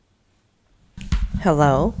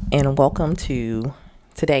Hello, and welcome to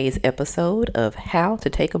today's episode of How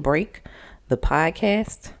to Take a Break, the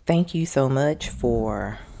podcast. Thank you so much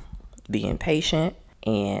for being patient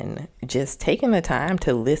and just taking the time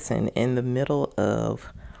to listen in the middle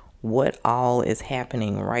of what all is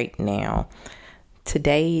happening right now.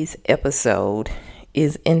 Today's episode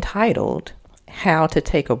is entitled How to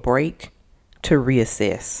Take a Break to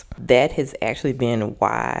Reassess. That has actually been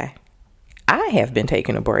why I have been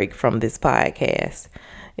taking a break from this podcast.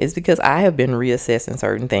 Is because I have been reassessing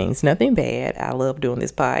certain things. Nothing bad. I love doing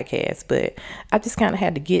this podcast, but I just kind of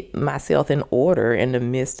had to get myself in order in the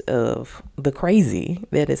midst of the crazy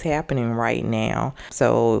that is happening right now.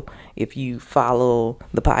 So if you follow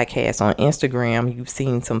the podcast on Instagram, you've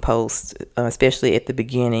seen some posts, especially at the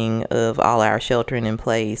beginning of all our sheltering in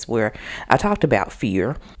place, where I talked about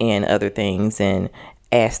fear and other things and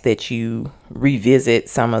asked that you revisit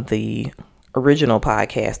some of the original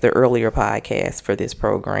podcast, the earlier podcast for this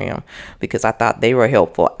program, because I thought they were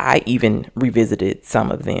helpful. I even revisited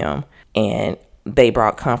some of them and they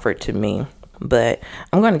brought comfort to me. But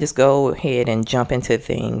I'm going to just go ahead and jump into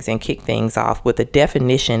things and kick things off with a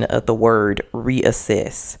definition of the word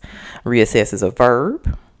reassess. Reassess is a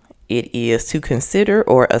verb. It is to consider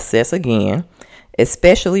or assess again,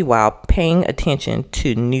 especially while paying attention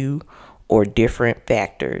to new or different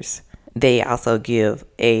factors. They also give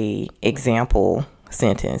a example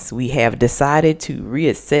sentence. We have decided to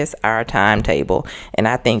reassess our timetable. And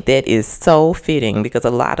I think that is so fitting because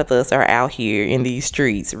a lot of us are out here in these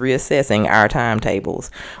streets reassessing our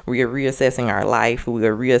timetables. We are reassessing our life. We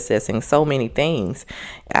are reassessing so many things.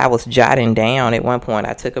 I was jotting down at one point.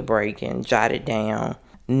 I took a break and jotted down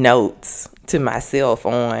notes to myself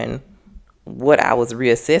on what I was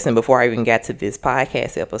reassessing before I even got to this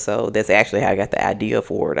podcast episode. That's actually how I got the idea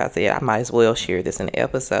for it. I said I might as well share this in the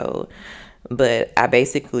episode. But I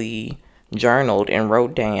basically journaled and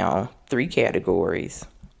wrote down 3 categories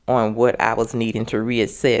on what I was needing to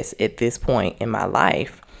reassess at this point in my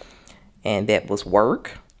life. And that was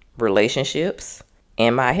work, relationships,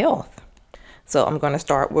 and my health. So I'm going to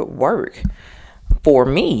start with work. For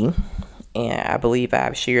me, and I believe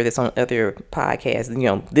I've shared this on other podcasts.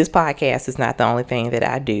 This podcast is not the only thing that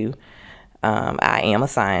I do. I am a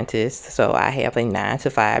scientist, so I have a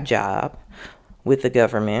 9-to-5 job with the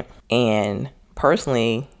government. And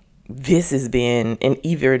personally, this has been an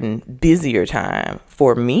even busier time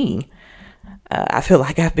for me. I feel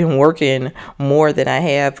like I've been working more than I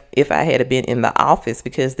have if I had been in the office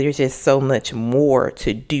because there's just so much more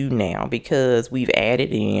to do now because we've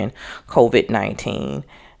added in COVID-19.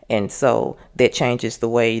 And so that changes the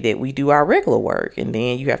way that we do our regular work. And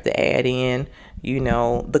then you have to add in,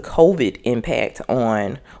 the COVID impact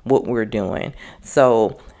on what we're doing.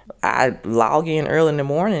 So I log in early in the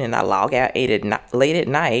morning and I log out late at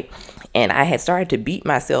night. And I had started to beat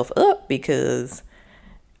myself up because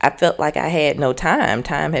I felt like I had no time.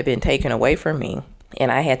 Time had been taken away from me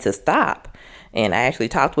and I had to stop. And I actually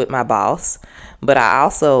talked with my boss, but I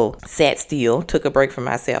also sat still, took a break from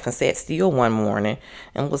myself and sat still one morning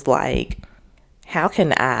and was like, how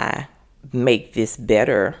can I make this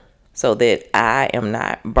better so that I am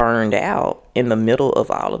not burned out in the middle of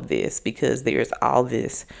all of this? Because there's all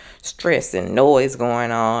this stress and noise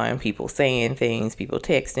going on, people saying things, people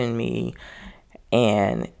texting me.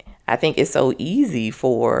 And I think it's so easy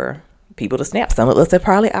for people to snap. Some of us have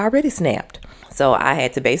probably already snapped. So I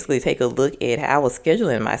had to basically take a look at how I was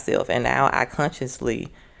scheduling myself. And now I consciously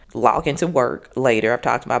log into work later. I've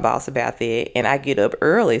talked to my boss about that. And I get up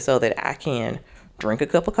early so that I can drink a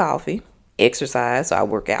cup of coffee, exercise. So I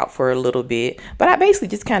work out for a little bit. But I basically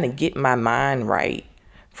just kind of get my mind right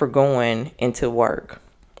for going into work.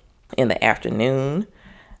 In the afternoon,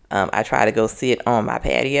 I try to go sit on my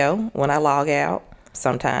patio when I log out.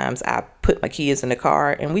 Sometimes I put my kids in the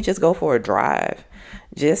car and we just go for a drive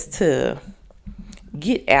just to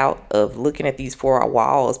get out of looking at these 4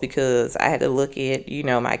 walls because I had to look at,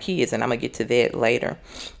 my kids, and I'm going to get to that later.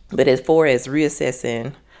 But as far as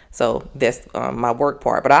reassessing, so that's my work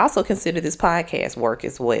part. But I also consider this podcast work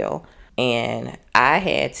as well. And I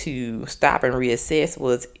had to stop and reassess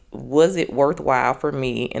was it worthwhile for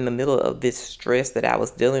me in the middle of this stress that I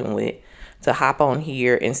was dealing with to hop on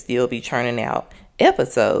here and still be churning out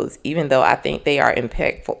episodes, even though I think they are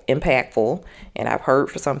impactful, and I've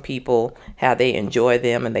heard from some people how they enjoy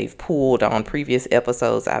them and they've pulled on previous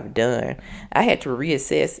episodes I've done. I had to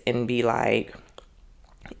reassess and be like,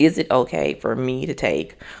 is it okay for me to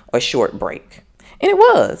take a short break? And it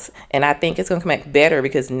was. And I think it's going to come back better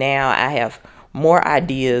because now I have more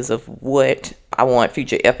ideas of what I want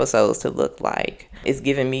future episodes to look like. It's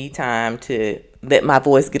giving me time to let my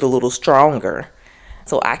voice get a little stronger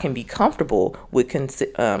so I can be comfortable with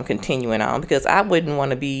continuing on, because I wouldn't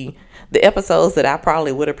want to be, the episodes that I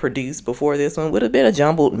probably would have produced before this one would have been a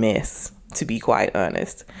jumbled mess, to be quite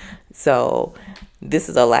honest. So this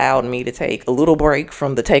has allowed me to take a little break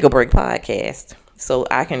from the Take a Break podcast so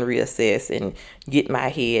I can reassess and get my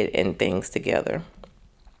head and things together.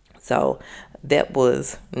 So that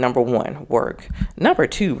was number one, work. Number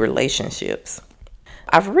two, relationships.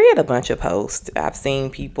 I've read a bunch of posts. I've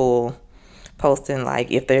seen people posting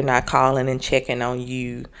like, if they're not calling and checking on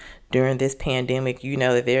you during this pandemic, you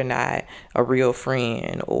know that they're not a real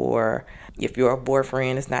friend. Or if your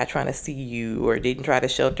boyfriend is not trying to see you or didn't try to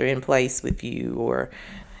shelter in place with you, or,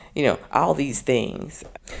 you know, all these things.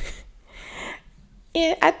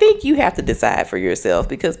 And I think you have to decide for yourself,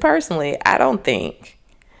 because personally, I don't think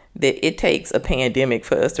that it takes a pandemic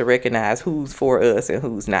for us to recognize who's for us and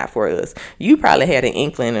who's not for us. You probably had an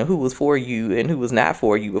inkling of who was for you and who was not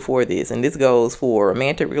for you before this. And this goes for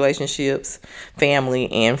romantic relationships,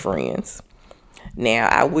 family, and friends. Now,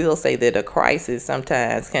 I will say that a crisis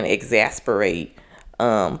sometimes can exacerbate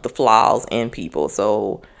the flaws in people.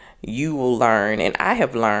 So you will learn, and I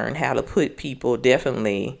have learned, how to put people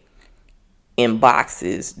definitely in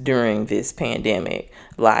boxes during this pandemic.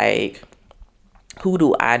 Like, who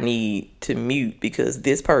do I need to mute because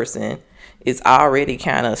this person is already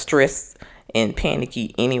kind of stressed and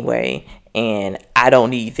panicky anyway, and I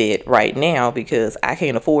don't need that right now because I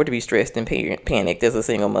can't afford to be stressed and panicked as a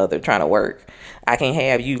single mother trying to work. I can't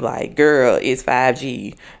have you like, girl, it's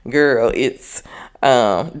 5G. Girl, it's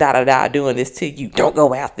doing this to you. Don't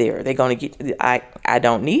go out there. They're going to get, I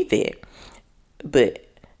don't need that. But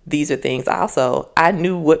these are things also, I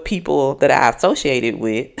knew what people that I associated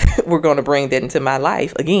with were going to bring that into my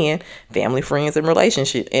life. Again, family, friends, and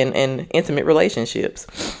relationship and intimate relationships.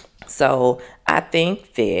 So I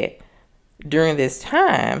think that during this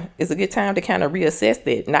time is a good time to kind of reassess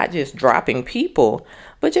that, not just dropping people,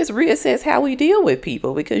 but just reassess how we deal with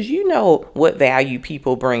people, because you know what value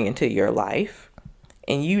people bring into your life,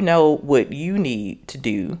 and you know what you need to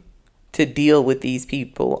do to deal with these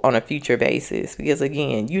people on a future basis. Because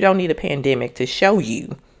again, you don't need a pandemic to show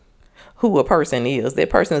you who a person is. That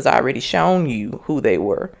person has already shown you who they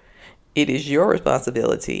were. It is your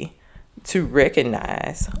responsibility to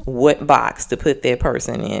recognize what box to put that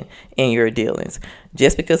person in your dealings.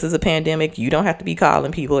 Just because it's a pandemic, you don't have to be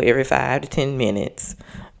calling people every 5 to 10 minutes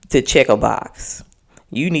to check a box.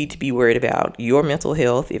 You need to be worried about your mental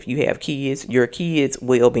health. If you have kids, your kids'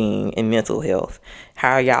 well-being and mental health.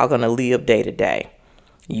 How are y'all going to live day to day?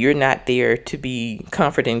 You're not there to be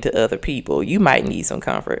comforting to other people. You might need some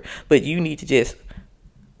comfort, but you need to just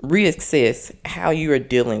reassess how you are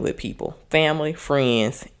dealing with people, family,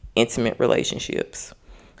 friends, intimate relationships.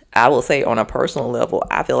 I will say on a personal level,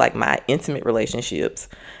 I feel like my intimate relationships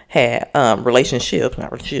had, not relationships,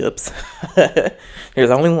 there's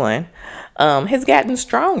only one, has gotten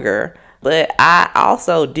stronger. But I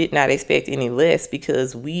also did not expect any less,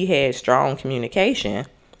 because we had strong communication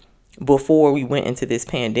before we went into this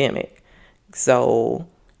pandemic. So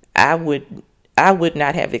I would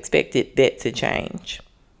not have expected that to change,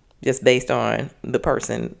 just based on the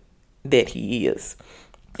person that he is.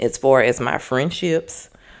 As far as my friendships,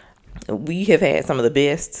 we have had some of the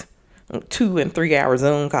best 2 and 3 hour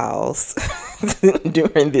Zoom calls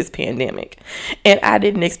during this pandemic. And I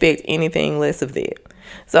didn't expect anything less of that.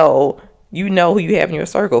 So you know who you have in your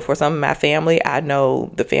circle. For some of my family, I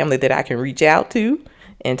know the family that I can reach out to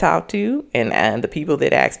and talk to, and the people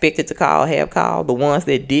that I expected to call have called. The ones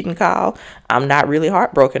that didn't call, I'm not really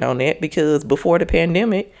heartbroken on that, because before the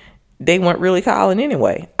pandemic, they weren't really calling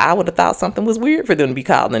anyway. I would have thought something was weird for them to be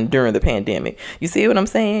calling during the pandemic. You see what I'm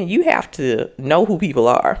saying? You have to know who people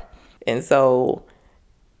are. And so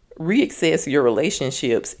reassess your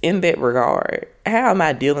relationships in that regard. How am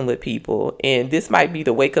I dealing with people? And this might be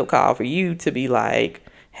the wake up call for you to be like,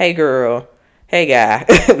 hey girl, hey guy,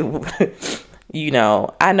 you know,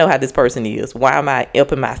 I know how this person is. Why am I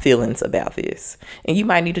upping my feelings about this? And you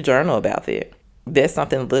might need to journal about that. That's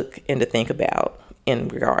something to look and to think about in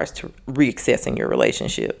regards to reassessing your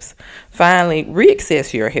relationships. Finally,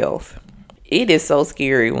 reassess your health. It is so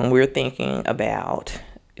scary when we're thinking about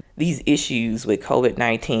these issues with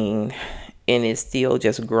COVID-19, and it's still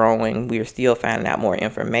just growing. We're still finding out more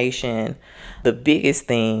information. The biggest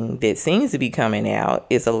thing that seems to be coming out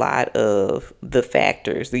is a lot of the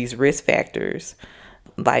factors, these risk factors,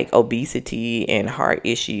 like obesity and heart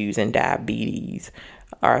issues and diabetes,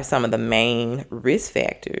 are some of the main risk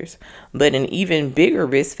factors. But an even bigger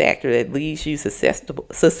risk factor that leaves you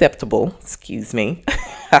susceptible,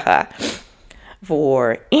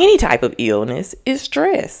 for any type of illness is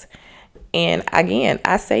stress. And again,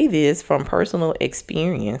 I say this from personal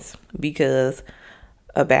experience because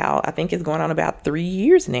I think it's going on about 3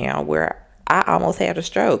 years now where I almost had a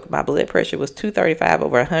stroke. My blood pressure was 235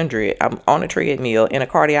 over 100. I'm on a treadmill in a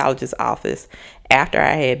cardiologist's office after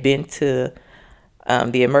I had been to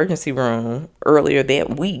the emergency room earlier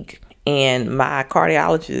that week. And my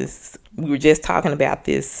cardiologist, we were just talking about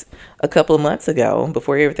this a couple of months ago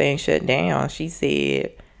before everything shut down. She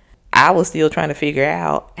said, I was still trying to figure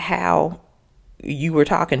out how you were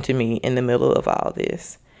talking to me in the middle of all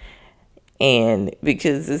this. And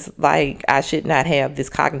because it's like I should not have this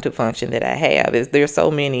cognitive function that I have. There's so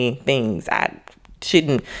many things I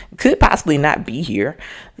could possibly not be here.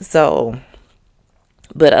 So,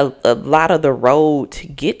 but a lot of the road to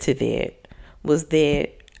get to that was that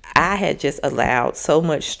I had just allowed so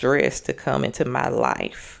much stress to come into my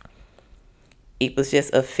life. It was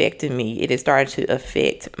just affecting me. It had started to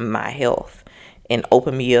affect my health and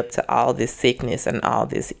open me up to all this sickness and all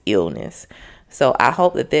this illness. So I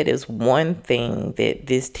hope that is one thing that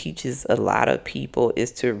this teaches a lot of people,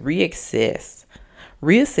 is to reassess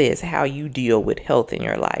how you deal with health in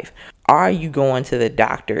your life. Are you going to the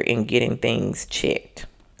doctor and getting things checked?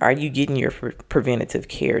 Are you getting your preventative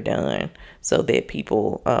care done so that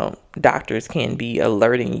doctors can be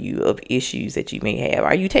alerting you of issues that you may have?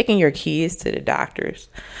 Are you taking your kids to the doctors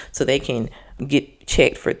so they can get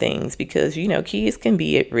checked for things? Because, kids can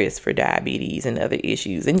be at risk for diabetes and other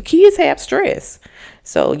issues, and kids have stress.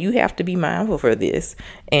 So you have to be mindful for this.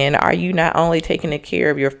 And are you not only taking care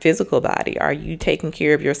of your physical body? Are you taking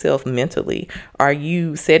care of yourself mentally? Are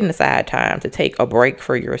you setting aside time to take a break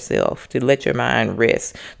for yourself, to let your mind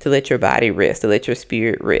rest, to let your body rest, to let your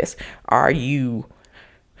spirit rest? Are you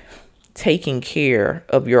taking care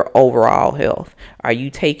of your overall health? Are you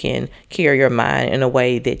taking care of your mind in a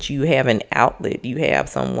way that you have an outlet? You have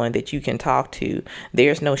someone that you can talk to.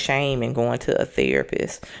 There's no shame in going to a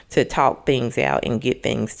therapist to talk things out and get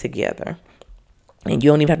things together. And you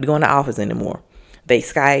don't even have to go in the office anymore. They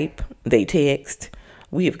Skype, they text.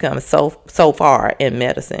 We have come so far in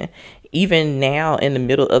medicine. Even now in the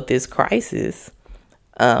middle of this crisis,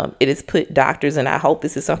 it has put doctors, and I hope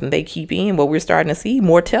this is something they keep in, where we're starting to see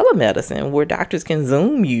more telemedicine, where doctors can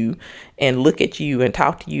Zoom you and look at you and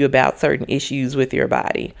talk to you about certain issues with your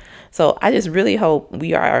body. So I just really hope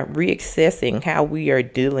we are reassessing how we are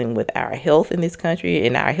dealing with our health in this country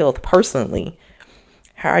and our health personally.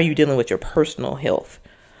 How are you dealing with your personal health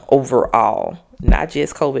overall, not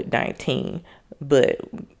just COVID-19, but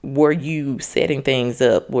were you setting things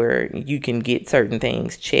up where you can get certain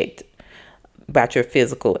things checked about your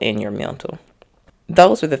physical and your mental?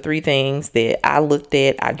 Those are the 3 things that I looked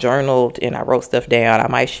at. I journaled and I wrote stuff down. I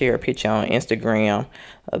might share a picture on Instagram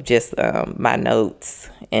of just my notes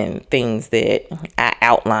and things that I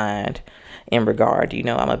outlined in regard.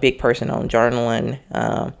 I'm a big person on journaling.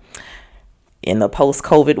 In the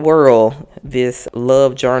post-COVID world, this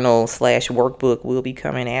love journal / workbook will be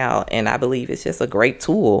coming out. And I believe it's just a great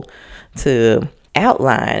tool to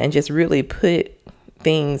outline and just really put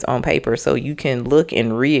things on paper so you can look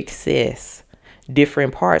and reassess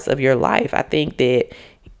different parts of your life. I think that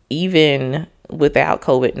even without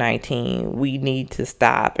COVID-19, we need to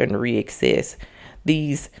stop and reassess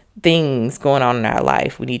these things going on in our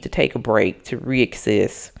life. We need to take a break to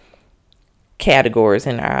reassess categories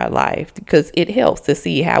in our life, because it helps to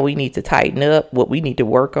see how we need to tighten up, what we need to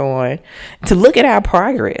work on, to look at our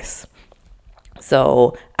progress.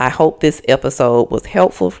 So I hope this episode was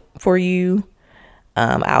helpful for you.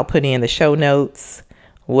 I'll put in the show notes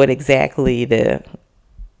what exactly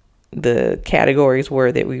the categories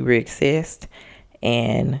were that we reassessed,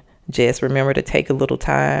 and just remember to take a little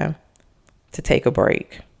time to take a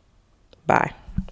break. Bye.